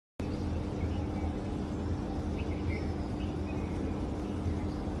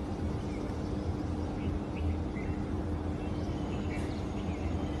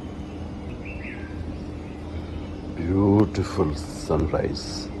beautiful sunrise.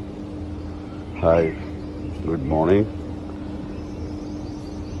 Hi, good morning.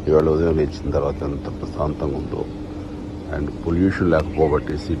 ఇవాళ ఉదయం లేచిన తర్వాత ఎంత ప్రశాంతంగా ఉందో అండ్ పొల్యూషన్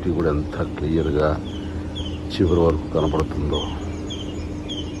లేకపోబట్టి సిటీ కూడా ఎంత క్లియర్గా చివరి వరకు కనపడుతుందో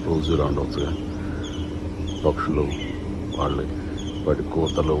రోజు రౌండౌట్స్గా పక్షులు వాటి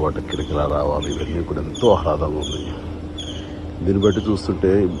కోతలు వాటి కిరకిలా రావాలి ఇవన్నీ కూడా ఎంతో ఆహ్లాదంగా ఉంది. దీన్ని బట్టి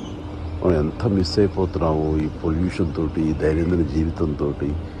చూస్తుంటే మనం ఎంత మిస్ అయిపోతున్నాము ఈ పొల్యూషన్ తోటి ఈ దైనందిన జీవితంతో.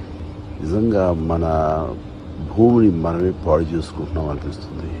 నిజంగా మన భూమిని మనమే పాడు చేసుకుంటున్నాం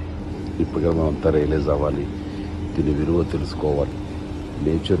అనిపిస్తుంది. ఇప్పటికే మనం అంతా రియలైజ్ అవ్వాలి, దీని విలువ తెలుసుకోవాలి,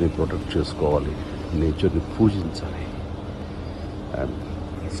 నేచర్ని ప్రొటెక్ట్ చేసుకోవాలి, నేచర్ని పూజించాలి. And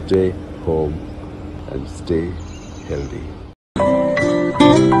stay home and stay healthy.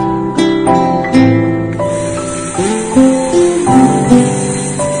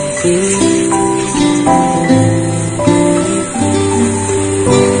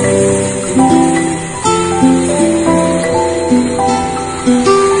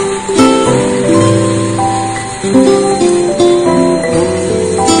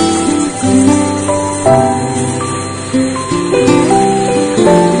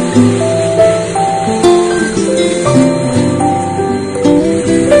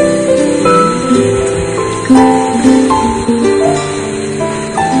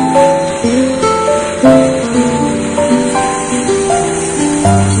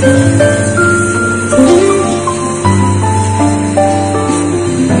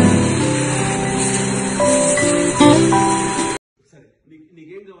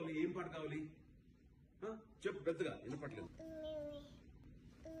 నీకేం కావాలి? ఏం పాట కావాలి చెప్పు, పెద్దగా వినపట్లేదు.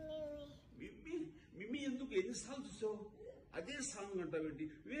 మిమ్మీ ఎందుకు ఎన్నిసార్లు చూసావు? అదే సాంగ్ అంటావేంటి?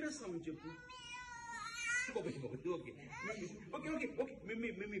 వేరే సాంగ్ చెప్పు. Okay okay okay okay okay okay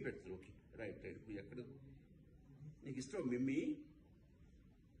meme పెడతారు. Okay right right. ఎక్కడ నీకు ఇష్టం మిమ్మీ?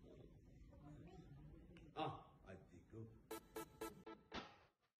 అదిగో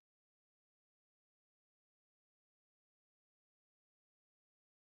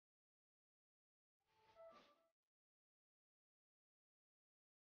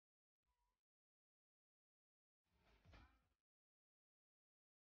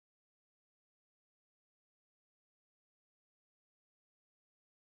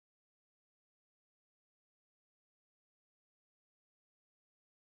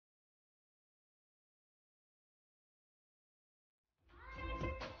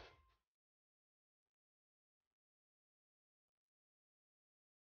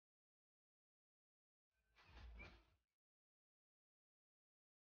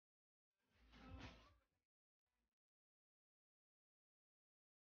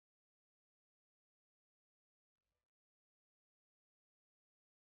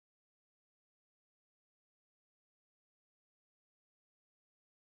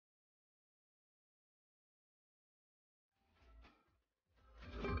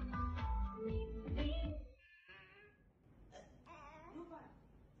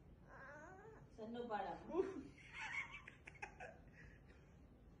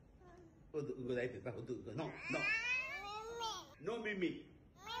వద్దు ఇంకోది అయిపోయింది. వద్దు no no no meme.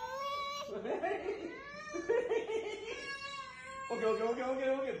 Okay okay okay okay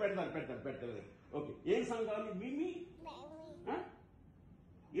okay పెడతాను. ఓకే ఏం సాంగ్ కావాలి మిమ్మీ?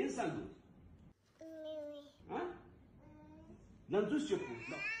 ఏం సాంగ్? నన్ను చూసి చెప్పు.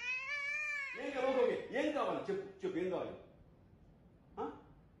 ఏం కావాలి? ఓకే ఏం కావాలి చెప్పు ఏం కావాలి?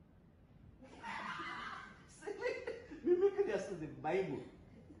 మిమ్మీకి చేస్తుంది భయము.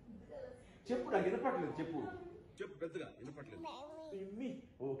 చెప్పు, నాకు వినపట్లేదు. చెప్పు పెద్దగా వినపట్లేదు. మిమ్మీ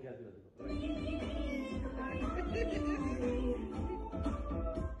ఓకే అది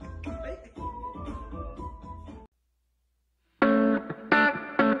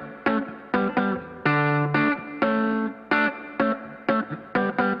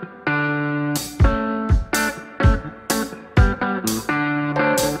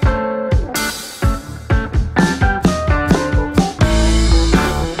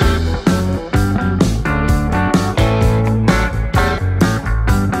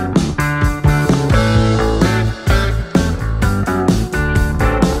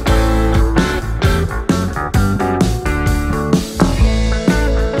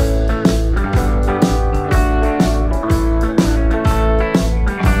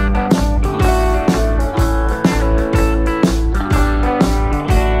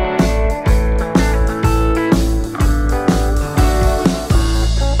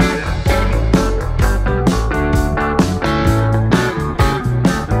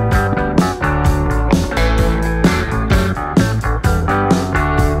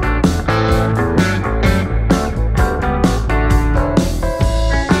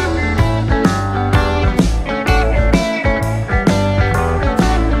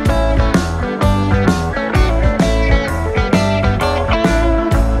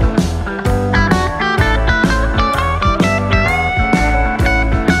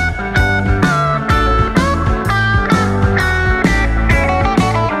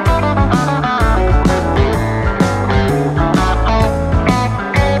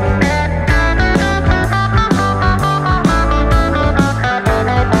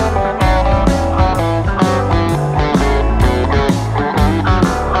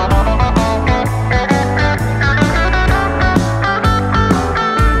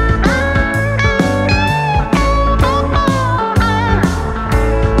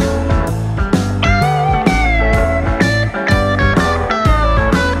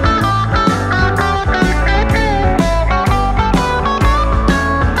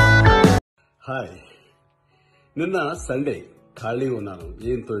నిన్న సండే ఖాళీ ఉన్నాను,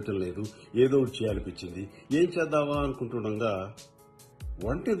 ఏం తోయటం లేదు, ఏదో ఒకటి చేయాలనిపించింది. ఏం చేద్దామా అనుకుంటుండగా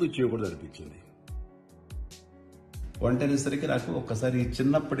వంట ఎందుకు చేయకూడదు అనిపించింది. వంట అనేసరికి నాకు ఒక్కసారి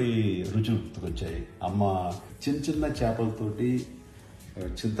చిన్నప్పటి రుచులు గుర్తుకొచ్చాయి. అమ్మ చిన్న చిన్న చేపలతోటి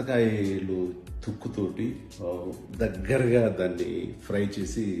చింతకాయలు తుక్కుతోటి దగ్గరగా దాన్ని ఫ్రై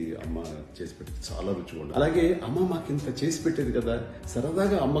చేసి అమ్మ చేసి పెట్టేది, చాలా రుచిగా ఉండేది. అలాగే అమ్మ మాకు ఇంత చేసి పెట్టేది కదా,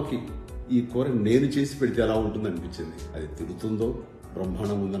 సరదాగా అమ్మకి ఈ కూర నేను చేసి పెడితే ఎలా ఉంటుంది అనిపించింది. అది తిరుగుతుందో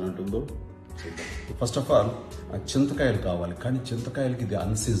బ్రహ్మాండం ఉందని అంటుందో చూద్దాం. ఫస్ట్ ఆఫ్ ఆల్ చింతకాయలు కావాలి, కానీ చింతకాయలకి ఇది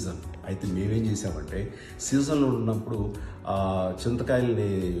అన్సీజన్. అయితే మేమేం చేసామంటే సీజన్లో ఉన్నప్పుడు ఆ చింతకాయల్ని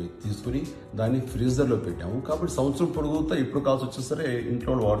తీసుకుని దాన్ని ఫ్రీజర్లో పెట్టాము. కాబట్టి సంవత్సరం పొడుగుతా ఎప్పుడు కావాల్సి వచ్చినా సరే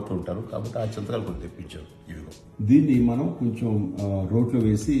ఇంట్లో వాడుతూ ఉంటారు. కాబట్టి ఆ చింతకాయలు కొంచెం తెప్పించాము. ఇదిగో దీన్ని మనం కొంచెం రోట్లో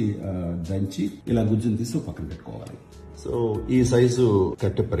వేసి దంచి ఇలా గుజ్జుని తీసి పక్కన పెట్టుకోవాలి. సో ఈ సైజు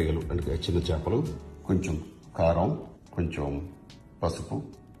కట్టె పరిగెలు అంటే చిన్న చేపలు, కొంచెం కారం, కొంచెం పసుపు,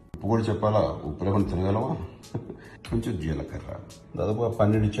 ఉప్పు కూడా చెప్పాలా, ఉప్పు లేకుండా తినగలవా, కొంచెం జీలకర్ర, దాదాపు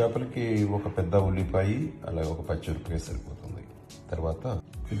 12 చేపలకి ఒక పెద్ద ఉల్లిపాయ అలాగే ఒక పచ్చిమిరపకాయ సరిపోతుంది. తర్వాత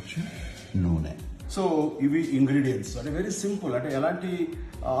కొంచెం నూనె. సో ఇవి ఇంగ్రీడియంట్స్, అంటే వెరీ సింపుల్, అంటే ఎలాంటి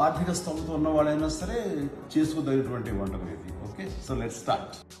ఆర్థిక స్తోమత ఉన్న వాళ్ళైనా సరే చేసుకోదగినటువంటి వంటకం ఇది. Okay, so let's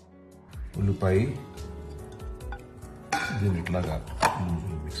start. ఉల్లిపాయ దీన్ని ఇట్లాగా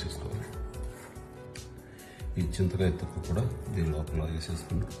మిక్స్ చేసుకోవాలి. ఈ చింతకాయ తొక్కు కూడా దీని లోపల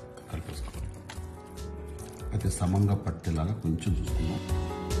వేసేసుకుని కలిపేసుకోవాలి. అయితే సమంగా పట్టేలాగా కొంచెం చూసుకుందాం.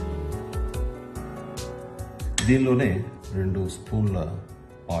 దీనిలోనే 2 స్పూన్ల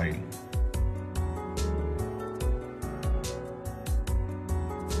ఆయిల్,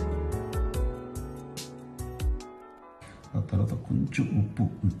 ఆ తర్వాత కొంచెం ఉప్పు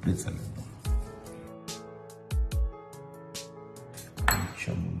ఇప్పుడే చల్లిద్దాం,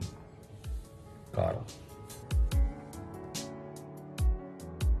 కొంచెం కారం,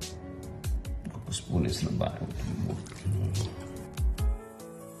 ఒక స్పూన్ వేసిన బాగా ఉంటుంది,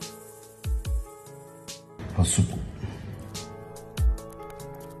 పసుపు,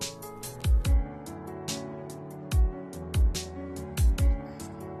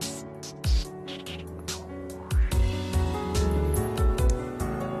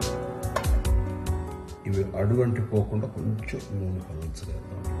 ఇవి అడుగంటి పోకుండా కొంచెం నూనె కలచగా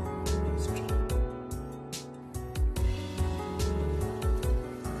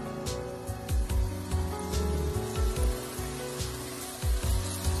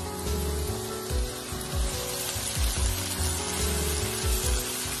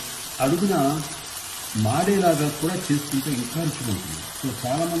అడుగున మాడేలాగా కూడా చేసుకుంటే ఇంకా రుచిగా ఉంటుంది. సో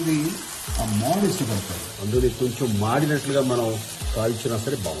చాలా మంది ఆ మాడు ఇష్టపడతారు, అందులో కొంచెం మాడినట్లుగా మనం కాల్చినా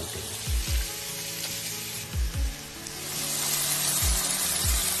సరే బాగుంటుంది.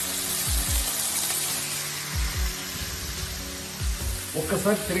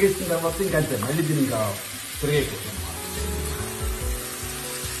 ఒక్కసారి తిరిగేసిన తర్వాత ఇంకా అంతే, మళ్ళీ దీన్ని ఇంకా తిరిగేయకూడదు.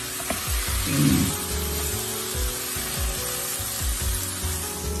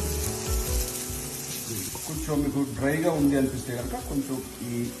 కొంచెం మీకు డ్రైగా ఉంది అనిపిస్తే కనుక కొంచెం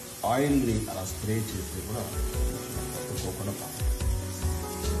ఈ ఆయిల్ని అలా స్ప్రే చేస్తే కూడా తక్కువకుండా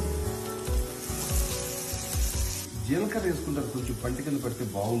జీలకర్ర వేసుకుంటారు, కొంచెం పంటి కింద పెడితే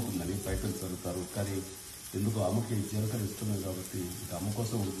బాగుంటుందని పైకి చదువుతారు. కానీ ఎందుకు అమ్మకి జీలకర్ర ఇస్తున్నాం కాబట్టి, ఇది అమ్మ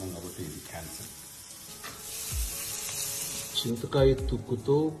కోసం ఉంటున్నాం కాబట్టి ఇది క్యాన్సర్. చింతకాయ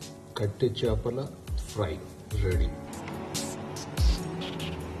తుక్కుతో కట్టె చేపల ఫ్రై రెడీ.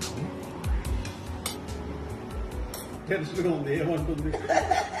 టెన్షన్గా ఉంది, ఏమంటుంది,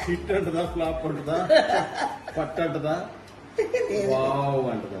 హిట్ అంటదా ఫ్లాప్ అంటదా పట్ట అంటదా వావ్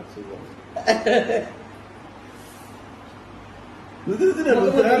అంటదా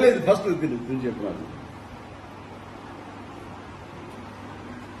లేదు ఫస్ట్ నువ్వు చెప్పరాదు.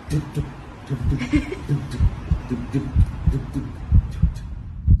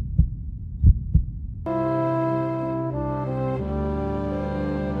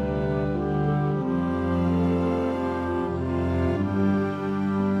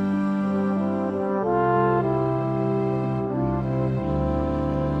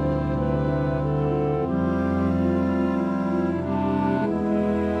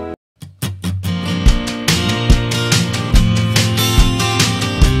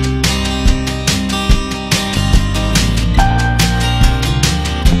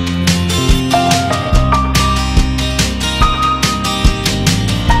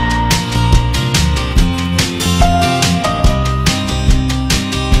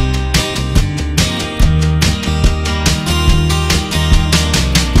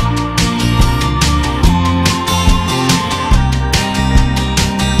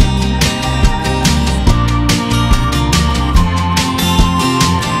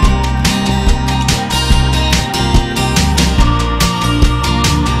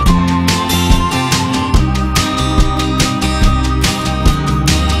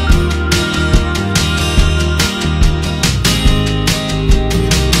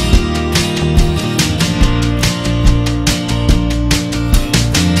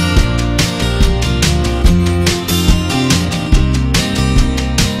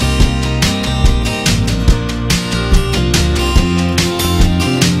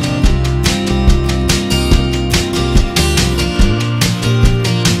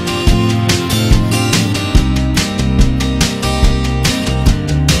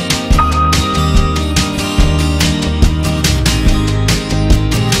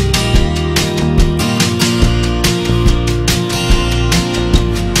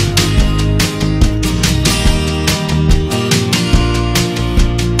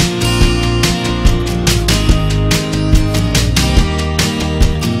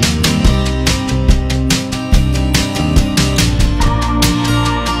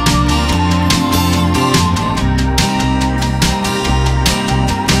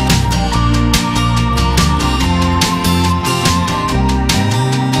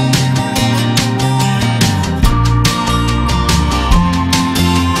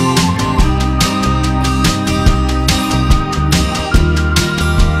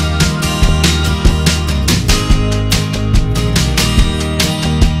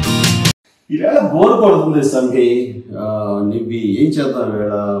 బోర్ కొడుతుంది సంకి. నీకు ఏం చేద్దాం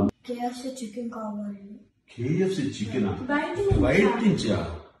వేళ? KFC చికెన్ కావాలి. KFC చికెన్ బయట నుంచా?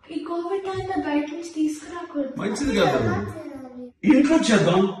 ఈ కోవిడ్ టైంలో బయట నుంచి తీసుకురాకూడదు. మంచిది కదా, ఇంట్లో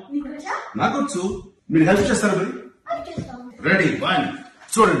చేద్దాం. నాకొచ్చు, మీరు హెల్ప్ చేస్తారా? మరి రెడీ వన్.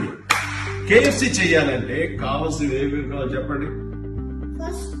 చూడండి, KFC చెయ్యాలంటే కావాల్సినవి ఏమేమి కావాలి చెప్పండి.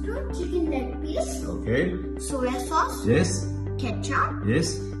 First chicken leg piece, okay, soya sauce, yes, ketchup,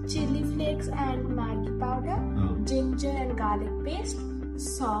 yes, chili flakes and Maggi powder, ginger and garlic paste,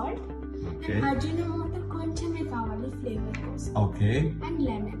 salt, okay, ajinomoto కొంచెమే కావాలి ఫ్లేవర్ కోసం, okay, and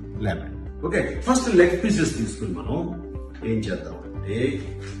lemon. Lemon. Okay, first leg pieces తీసుకుని మనం ఏం చేద్దాం అంటే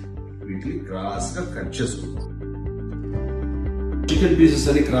వీటిని cross గా కట్ చేసుకుందాం. చికెన్ పీసెస్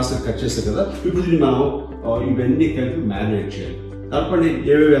అని క్రాస్ గా కట్ చేస్తాం కదా. ఇప్పుడు దీన్ని మనం ఇవన్నీ కలిపి మ్యారినేట్ చేయాలి. తప్పండి,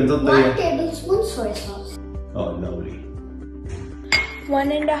 ఏవేవి ఎంత 1 tablespoon soy sauce, lovely,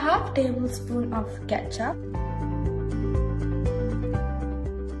 1.5 tablespoon of ketchup,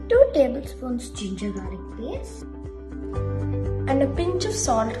 2 tablespoons ginger garlic paste, and a pinch of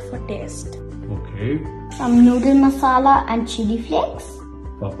salt for taste. Okay. Some noodle masala and chili flakes.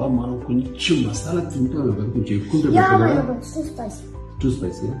 పాప మనం కొంచెం మసాలా తింటాం కదా, కొంచెం ఎక్కువ Yeah, but it's too spicy. Two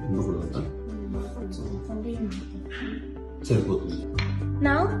spicy ఉండకూడదు, సరిపోతుంది.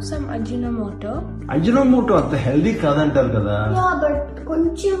 Now some ajinomoto. Ajinomoto అంత హెల్దీ కాదంటారు కదా. Yeah, but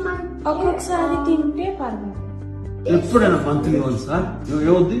కొంచెం ఒక్కొక్కసారి తింటే పర్వాలేదు. ఎప్పుడైనా మంత్లీ వన్ సార్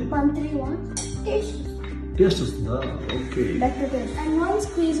ఏమవుద్ది? Monthly one. టేస్ట్ వస్తుందా? Okay. Better taste. And 1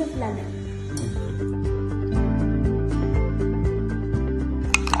 squeeze of lemon.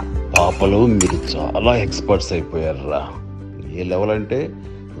 పాపలు మీరు చాలా ఎక్స్పర్ట్స్ అయిపోయారా. ఏ లెవెల్ అంటే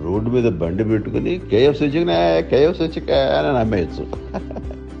రోడ్డు మీద బండి పెట్టుకుని KFC చికెన్ అని అమ్మేయచ్చు.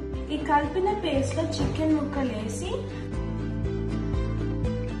 ఈ కలిపిన పేస్ట్ లో చికెన్ ముక్కలు వేసి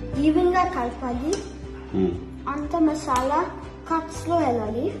ఈవెన్ గా కలపాలి. అంత మసాలా కట్స్ లో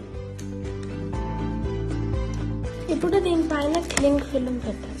వెళ్ళాలి. ఇప్పుడు దీనిపైన క్లింగ్ ఫిల్మ్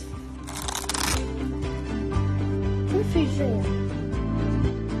పెట్టాలి. ఫ్రిడ్జ్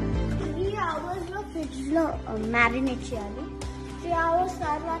 3 hours లో ఫ్రిడ్జ్ లో మ్యారినేట్ చేయాలి. 3 hours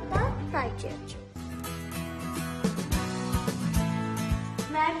తర్వాత ఫ్రై చేయొచ్చు.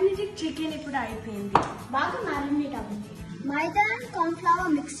 మ్యారినేటెడ్ చికెన్ ఇప్పుడు అయిపోయింది. బాగా మ్యారినేట్ అవ్వండి. మైదా అండ్ కార్న్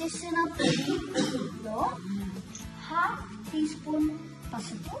ఫ్లవర్ మిక్స్ చేసిన పొడిలో 1/2 teaspoon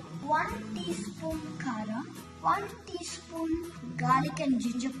పసుపు, 1 teaspoon కారం, 1 teaspoon garlic and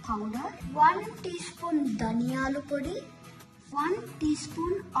ginger powder, 1 teaspoon ధనియాల పొడి, 1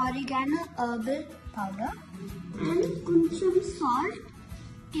 teaspoon oregano herbal powder, and కొంచెం సాల్ట్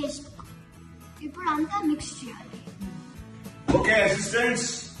టేస్ట్. ఇప్పుడు అంతా మిక్స్ చేయాలి. ఓకే అసిస్టెంట్స్,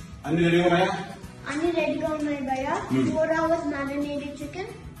 అన్ని రెడీ ఉన్నాయా? అన్ని రెడీగా ఉన్నాయి భయ్య. 4 hours marinated chicken,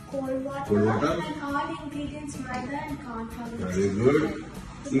 cold water, and all ingredients maida and corn flour. Very good.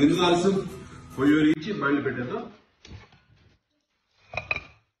 ఎందుకు ఆల్సో పొయ్యి ఇచ్చి బండి పెట్టేద్దాం.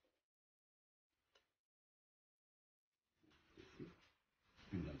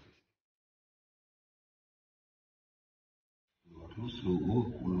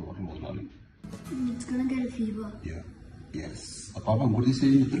 It's gonna get a fever. Yes. ఆ పాప గుడి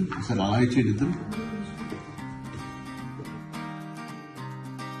తీసేది అసలు అలా ఇచ్చేది ఇద్దరు.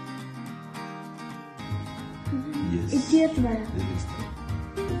 Idiot భయ్య.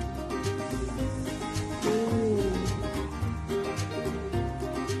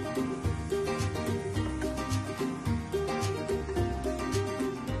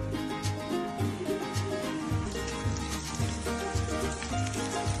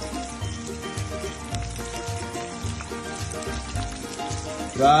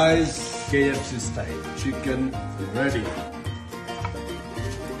 Guys, KFC style chicken ready.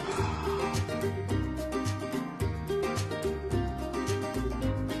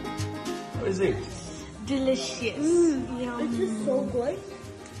 How is it? Delicious. It's just so good.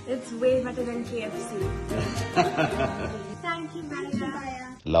 It's way better than KFC. Thank you, Bhaiya.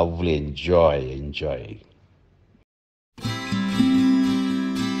 Lovely. Enjoy.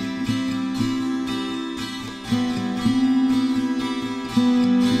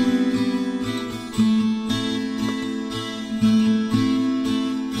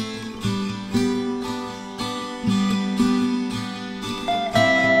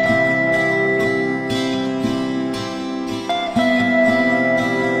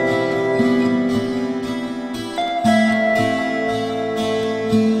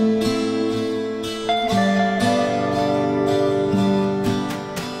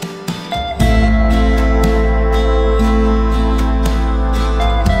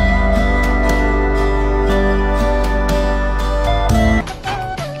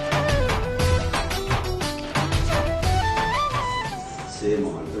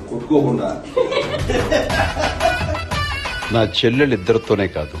 ఒప్పుకోకుండా నా చెల్లెలిద్దరితోనే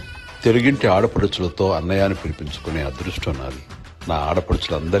కాదు, తెలుగింటి ఆడపడుచులతో అన్నయ్యని పిలిపించుకునే అదృష్టం నాది. నా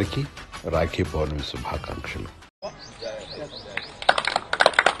ఆడపడుచులందరికీ రాఖీ పౌర్ణమి శుభాకాంక్షలు.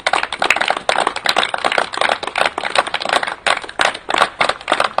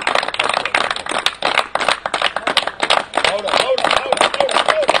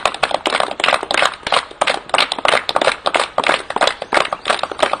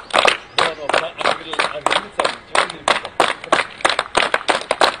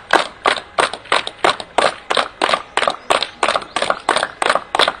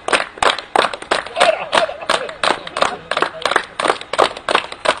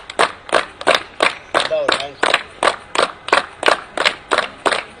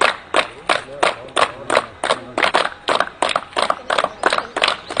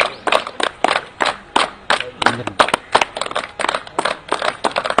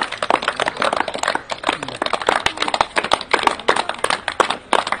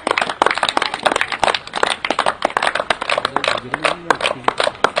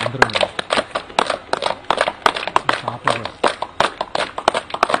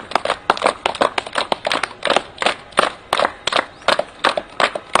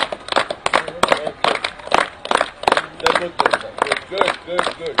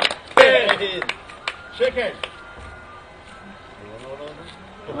 Good. Shake hands.